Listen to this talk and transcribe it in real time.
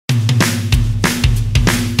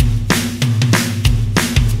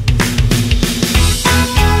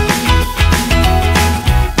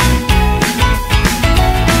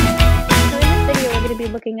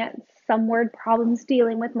some word problems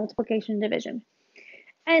dealing with multiplication and division.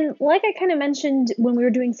 And like I kind of mentioned when we were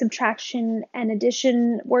doing subtraction and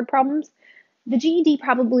addition word problems, the GED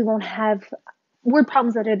probably won't have word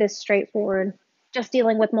problems that are this straightforward, just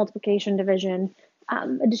dealing with multiplication, division,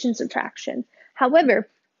 addition, subtraction. However,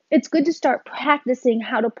 it's good to start practicing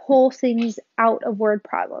how to pull things out of word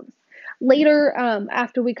problems. Later,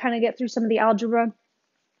 after we kind of get through some of the algebra,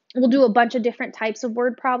 we'll do a bunch of different types of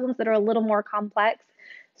word problems that are a little more complex.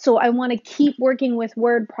 So I want to keep working with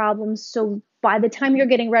word problems so by the time you're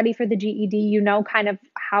getting ready for the GED, you know kind of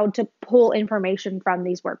how to pull information from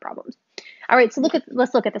these word problems. All right, so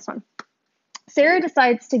let's look at this one. Sarah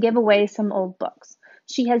decides to give away some old books.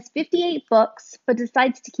 She has 58 books, but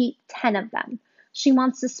decides to keep 10 of them. She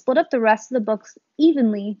wants to split up the rest of the books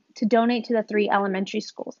evenly to donate to the 3 elementary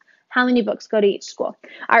schools. How many books go to each school?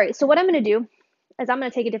 All right, so what I'm going to do is I'm going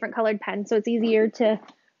to take a different colored pen so it's easier to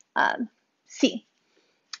see.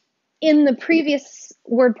 In the previous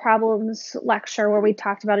word problems lecture where we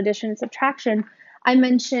talked about addition and subtraction, I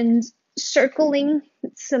mentioned circling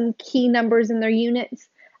some key numbers in their units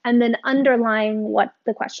and then underlying what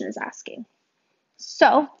the question is asking.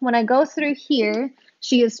 So when I go through here,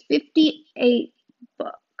 she has 58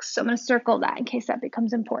 books. So I'm going to circle that in case that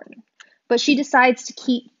becomes important. But she decides to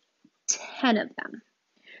keep 10 of them.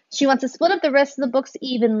 She wants to split up the rest of the books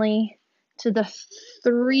evenly to the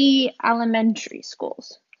 3 elementary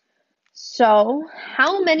schools. So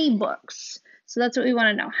how many books? So that's what we want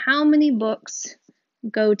to know. How many books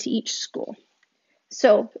go to each school?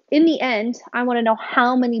 So in the end, I want to know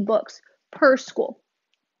how many books per school.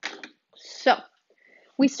 So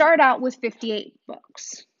we start out with 58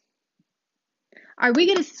 books. Are we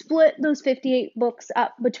going to split those 58 books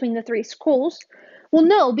up between the 3 schools? Well,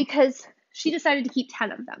 no, because she decided to keep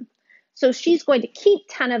 10 of them. So she's going to keep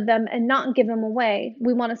 10 of them and not give them away.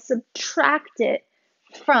 We want to subtract it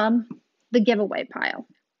from the giveaway pile.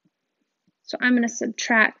 So I'm going to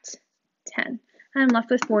subtract 10. I'm left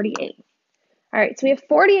with 48. All right, so we have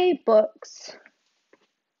 48 books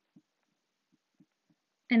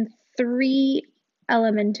and 3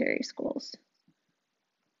 elementary schools.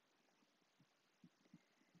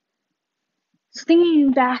 So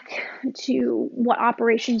thinking back to what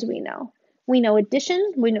operations we know. We know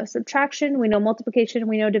addition, we know subtraction, we know multiplication,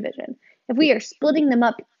 we know division. If we are splitting them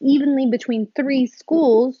up evenly between 3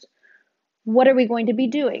 schools, what are we going to be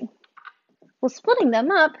doing? Well, splitting them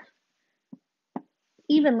up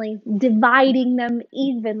evenly, dividing them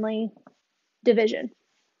evenly, division.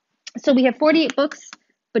 So we have 48 books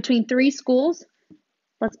between 3 schools.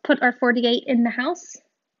 Let's put our 48 in the house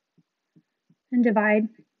and divide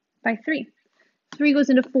by 3. 3 goes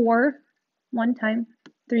into 4 one time.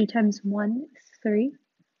 3 times 1 is 3.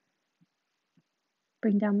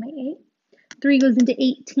 Bring down my 8. 3 goes into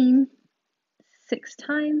 18 6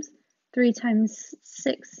 times. 3 times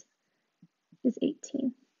 6 is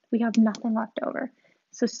 18. We have nothing left over.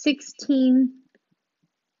 So 16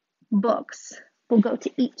 books will go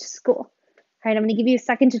to each school. All right, I'm going to give you a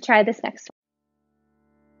second to try this next one.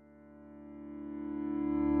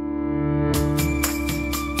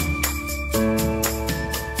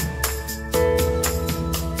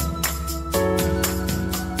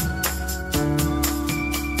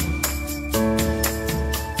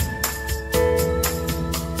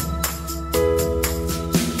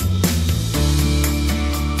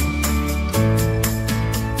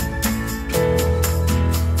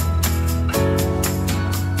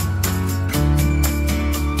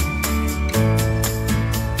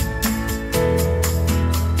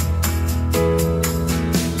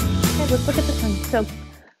 Let's look at this one. So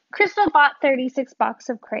Crystal bought 36 boxes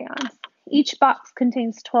of crayons. Each box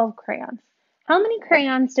contains 12 crayons. How many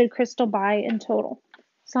crayons did Crystal buy in total?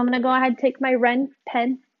 So I'm going to go ahead and take my red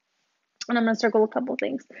pen and I'm going to circle a couple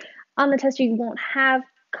things. On the test, you won't have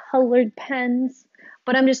colored pens,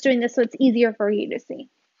 but I'm just doing this so it's easier for you to see.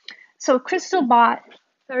 So Crystal bought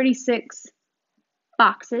 36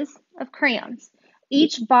 boxes of crayons.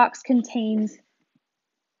 Each box contains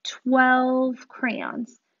 12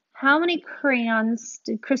 crayons. How many crayons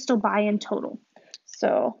did Crystal buy in total?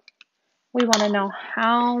 So we want to know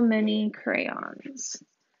how many crayons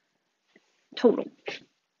total.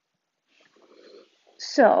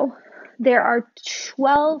 So there are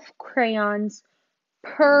 12 crayons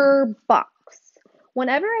per box.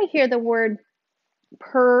 Whenever I hear the word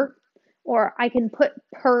per, or I can put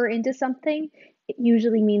per into something, it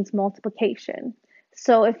usually means multiplication.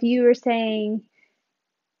 So if you were saying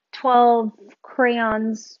 12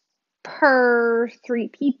 crayons per 3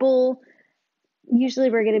 people, usually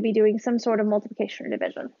we're going to be doing some sort of multiplication or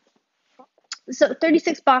division. So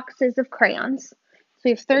 36 boxes of crayons. So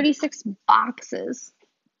we have 36 boxes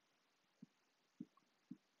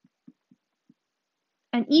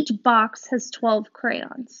and each box has 12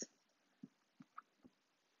 crayons.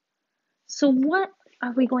 So what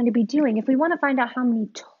are we going to be doing? If we want to find out how many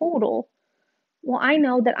total, well, I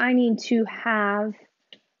know that I need to have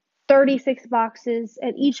 36 boxes,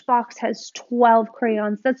 and each box has 12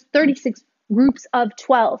 crayons. That's 36 groups of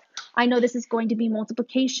 12. I know this is going to be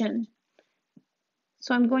multiplication.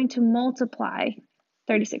 So I'm going to multiply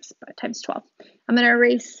 36 times 12. I'm going to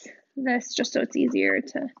erase this just so it's easier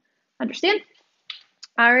to understand.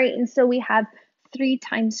 All right, and so we have 3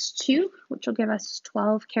 times 2, which will give us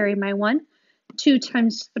 12, carry my 1. 2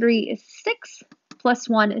 times 3 is 6, plus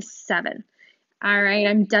 1 is 7. All right,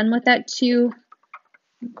 I'm done with that 2.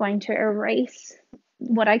 I'm going to erase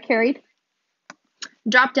what I carried.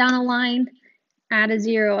 Drop down a line, add a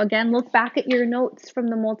 0. Again, look back at your notes from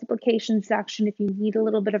the multiplication section if you need a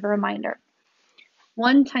little bit of a reminder.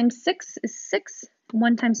 1 times 6 is 6.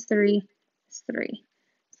 1 times 3 is 3.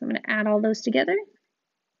 So I'm going to add all those together.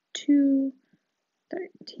 2,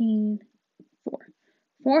 13, 4.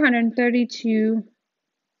 432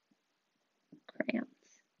 crayons.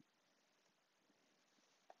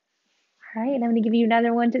 All right, I'm going to give you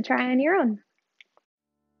another one to try on your own.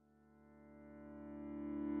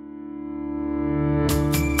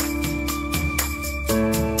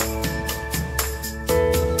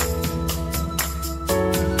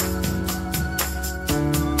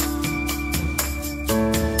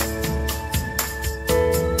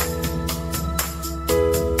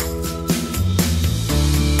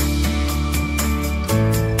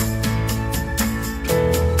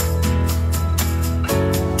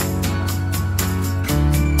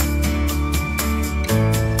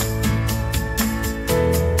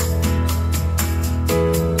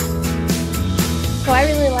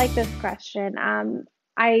 Like this question.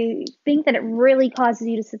 I think that it really causes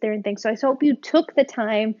you to sit there and think. So I hope you took the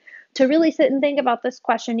time to really sit and think about this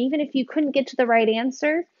question, even if you couldn't get to the right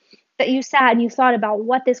answer, that you sat and you thought about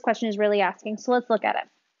what this question is really asking. So let's look at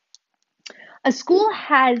it. A school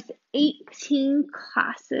has 18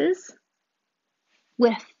 classes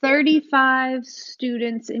with 35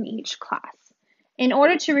 students in each class. In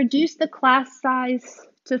order to reduce the class size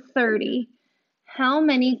to 30, how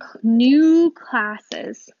many new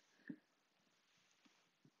classes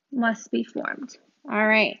must be formed? All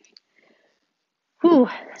right. So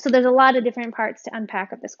there's a lot of different parts to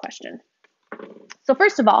unpack of this question. So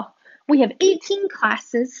first of all, we have 18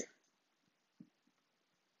 classes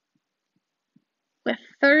with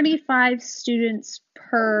 35 students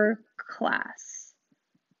per class.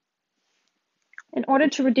 In order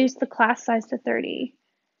to reduce the class size to 30,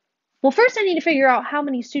 well, first I need to figure out how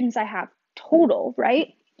many students I have total,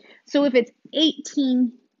 right? So if it's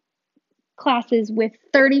 18 classes with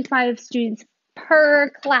 35 students per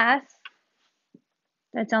class,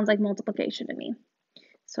 that sounds like multiplication to me.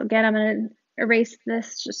 So again, I'm going to erase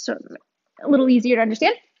this just so it's a little easier to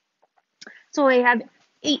understand. So I have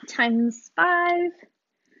 8 times 5.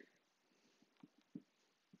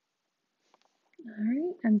 All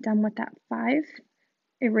right, I'm done with that 5.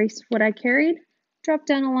 Erase what I carried. Drop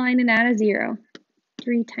down a line and add a 0.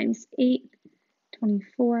 3 times 8,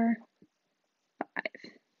 24, 5,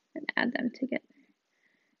 and add them together.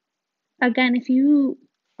 Again, if you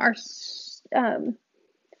are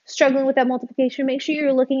struggling with that multiplication, make sure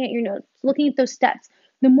you're looking at your notes, looking at those steps.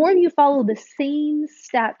 The more you follow the same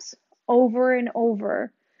steps over and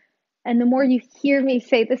over, and the more you hear me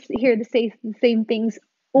say the same things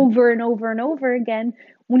over and over and over again,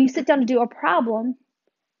 when you sit down to do a problem,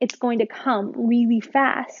 it's going to come really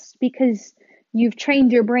fast because you've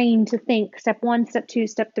trained your brain to think step 1, step 2,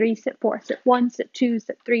 step 3, step 4, step 1, step 2,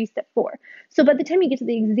 step 3, step 4. So by the time you get to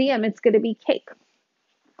the exam, it's going to be cake.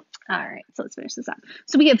 All right, so let's finish this up.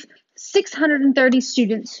 So we have 630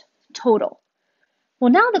 students total. Well,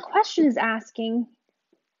 now the question is asking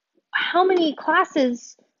how many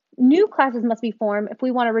new classes must be formed if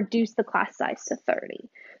we want to reduce the class size to 30.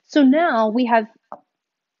 So now we have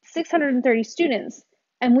 630 students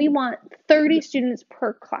and we want 30 students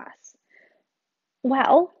per class.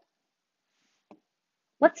 Well,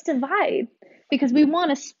 let's divide because we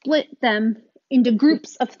want to split them into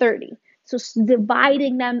groups of 30. So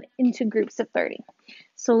dividing them into groups of 30.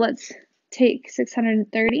 So let's take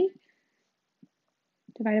 630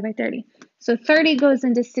 divided by 30. So 30 goes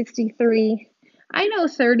into 63. I know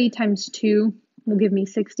 30 times 2 will give me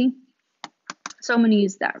 60. So I'm going to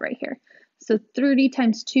use that right here. So 30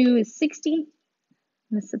 times 2 is 60. I'm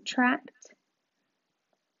going to subtract.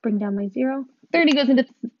 Bring down my 0. 30 goes into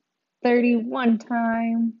 31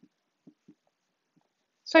 time.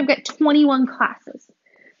 So I've got 21 classes.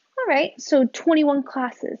 All right, so 21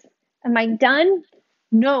 classes. Am I done?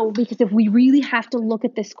 No, because if we really have to look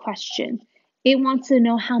at this question It wants to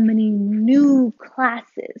know how many new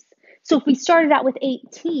classes. So if we started out with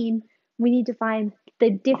 18, we need to find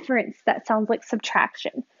the difference that sounds like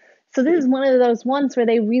subtraction. So this is one of those ones where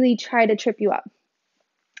they really try to trip you up.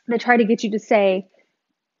 They try to get you to say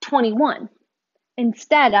 21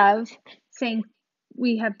 instead of saying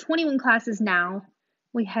we have 21 classes now,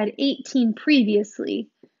 we had 18 previously.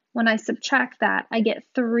 When I subtract that, I get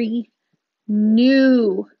 3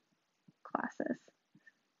 new classes.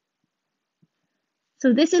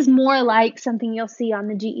 So this is more like something you'll see on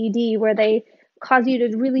the GED where they cause you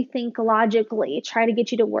to really think logically, try to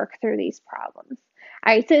get you to work through these problems.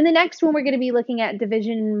 All right, so in the next one, we're going to be looking at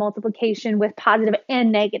division and multiplication with positive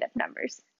and negative numbers.